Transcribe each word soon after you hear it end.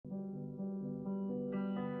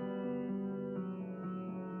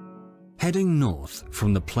Heading north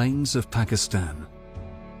from the plains of Pakistan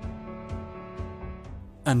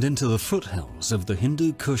and into the foothills of the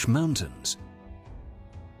Hindu Kush Mountains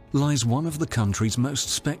lies one of the country's most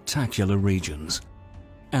spectacular regions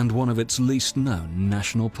and one of its least known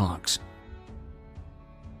national parks.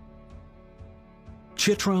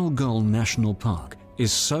 Chitral Gol National Park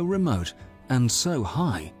is so remote and so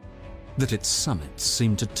high that its summits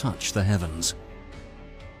seem to touch the heavens.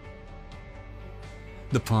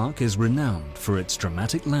 The park is renowned for its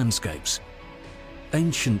dramatic landscapes,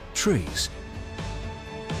 ancient trees,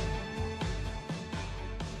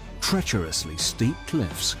 treacherously steep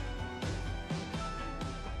cliffs,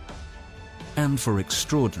 and for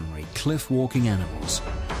extraordinary cliff-walking animals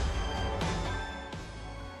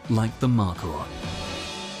like the Markhor.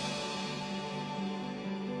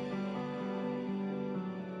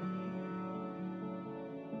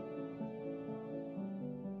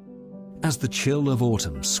 As the chill of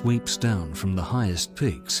autumn sweeps down from the highest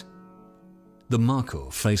peaks, the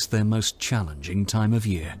Markhor face their most challenging time of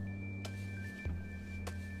year.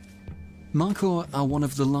 Markhor are one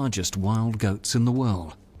of the largest wild goats in the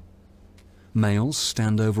world. Males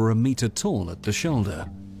stand over a metre tall at the shoulder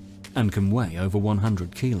and can weigh over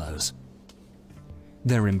 100 kilos.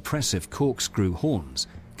 Their impressive corkscrew horns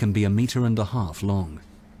can be 1.5 meters long.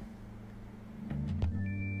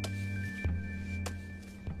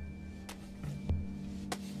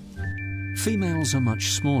 Females are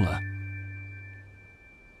much smaller,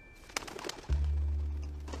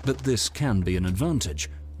 but this can be an advantage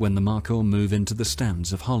when the Markhor move into the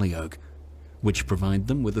stands of Hollyoak, which provide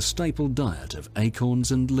them with a staple diet of acorns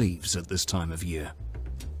and leaves at this time of year.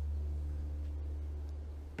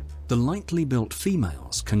 The lightly built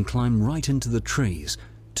females can climb right into the trees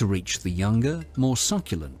to reach the younger, more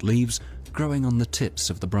succulent leaves growing on the tips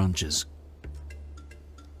of the branches.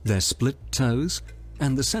 Their split toes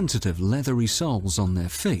and the sensitive leathery soles on their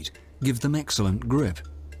feet give them excellent grip,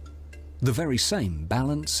 the very same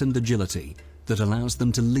balance and agility that allows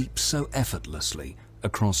them to leap so effortlessly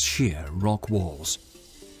across sheer rock walls.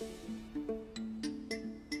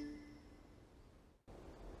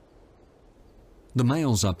 The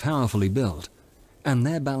males are powerfully built, and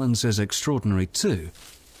their balance is extraordinary too,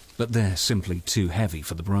 but they're simply too heavy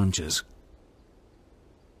for the branches.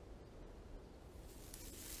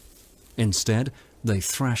 Instead, they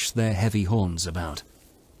thrash their heavy horns about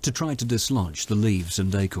to try to dislodge the leaves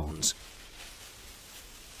and acorns.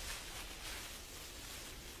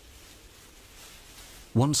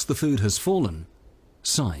 Once the food has fallen,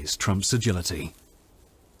 size trumps agility.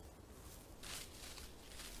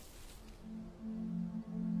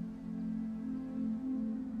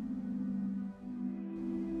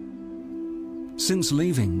 Since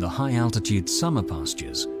leaving the high-altitude summer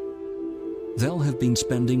pastures, they'll have been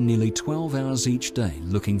spending nearly 12 hours each day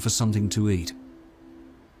looking for something to eat.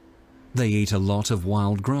 They eat a lot of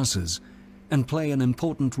wild grasses and play an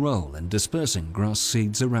important role in dispersing grass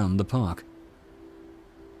seeds around the park.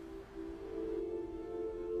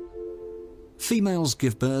 Females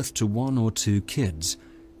give birth to 1 or 2 kids,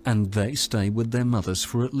 and they stay with their mothers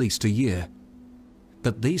for at least a year.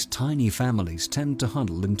 But these tiny families tend to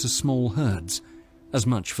huddle into small herds, as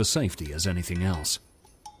much for safety as anything else.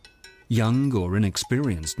 Young or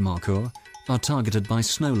inexperienced Markhor are targeted by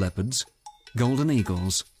snow leopards, golden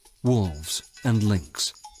eagles, wolves, and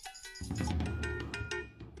lynx.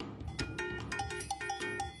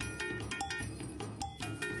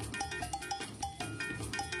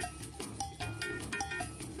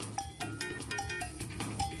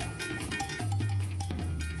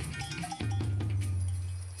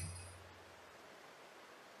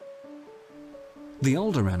 The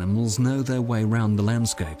older animals know their way round the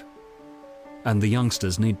landscape, and the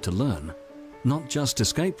youngsters need to learn not just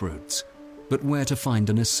escape routes, but where to find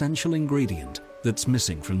an essential ingredient that's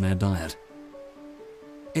missing from their diet.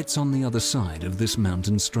 It's on the other side of this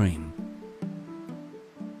mountain stream.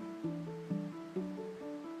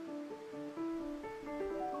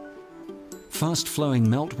 Fast-flowing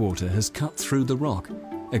meltwater has cut through the rock,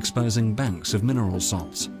 exposing banks of mineral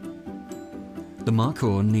salts. The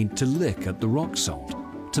Markhor need to lick at the rock salt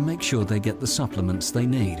to make sure they get the supplements they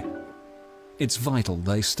need. It's vital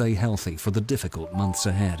they stay healthy for the difficult months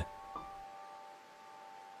ahead.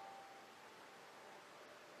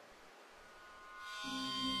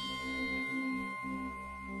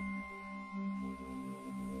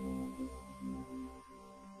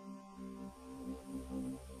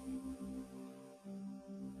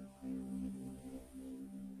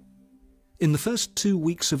 In the first 2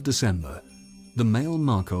 weeks of December, the male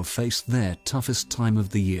Markhor face their toughest time of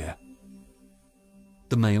the year.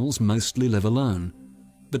 The males mostly live alone,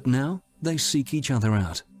 but now they seek each other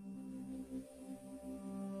out.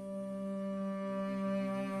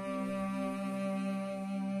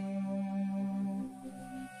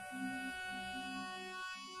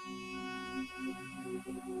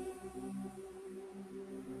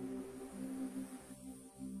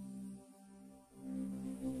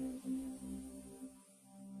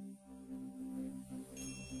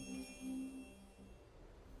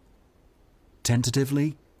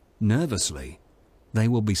 Tentatively, nervously, they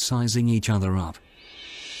will be sizing each other up.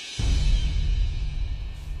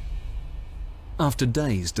 After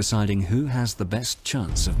days deciding who has the best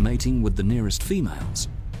chance of mating with the nearest females,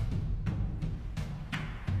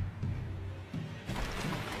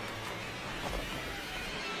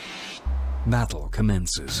 battle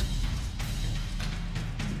commences.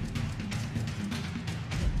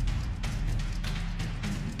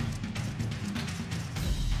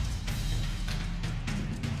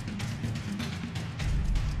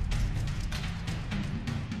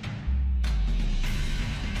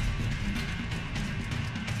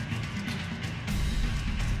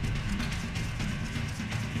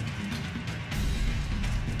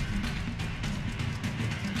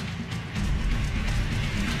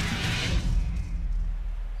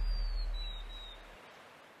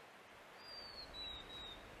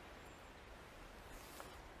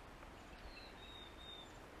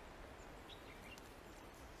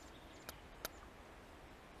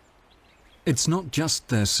 It's not just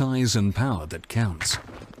their size and power that counts.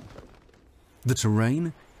 The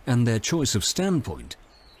terrain and their choice of standpoint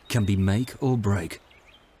can be make or break.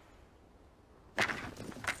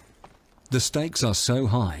 The stakes are so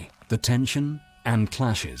high, the tension and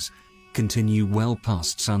clashes continue well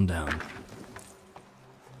past sundown.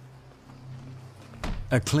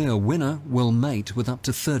 A clear winner will mate with up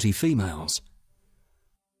to 30 females.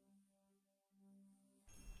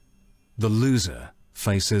 The loser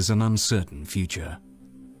faces an uncertain future.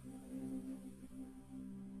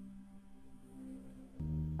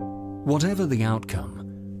 Whatever the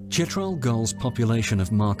outcome, Chitral Gull's population of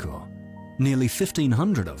Markhor, nearly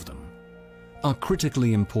 1,500 of them, are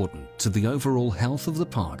critically important to the overall health of the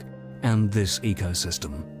park and this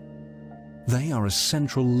ecosystem. They are a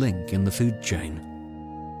central link in the food chain.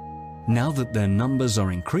 Now that their numbers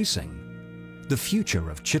are increasing, the future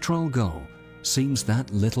of Chitral Gull seems that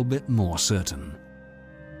little bit more certain.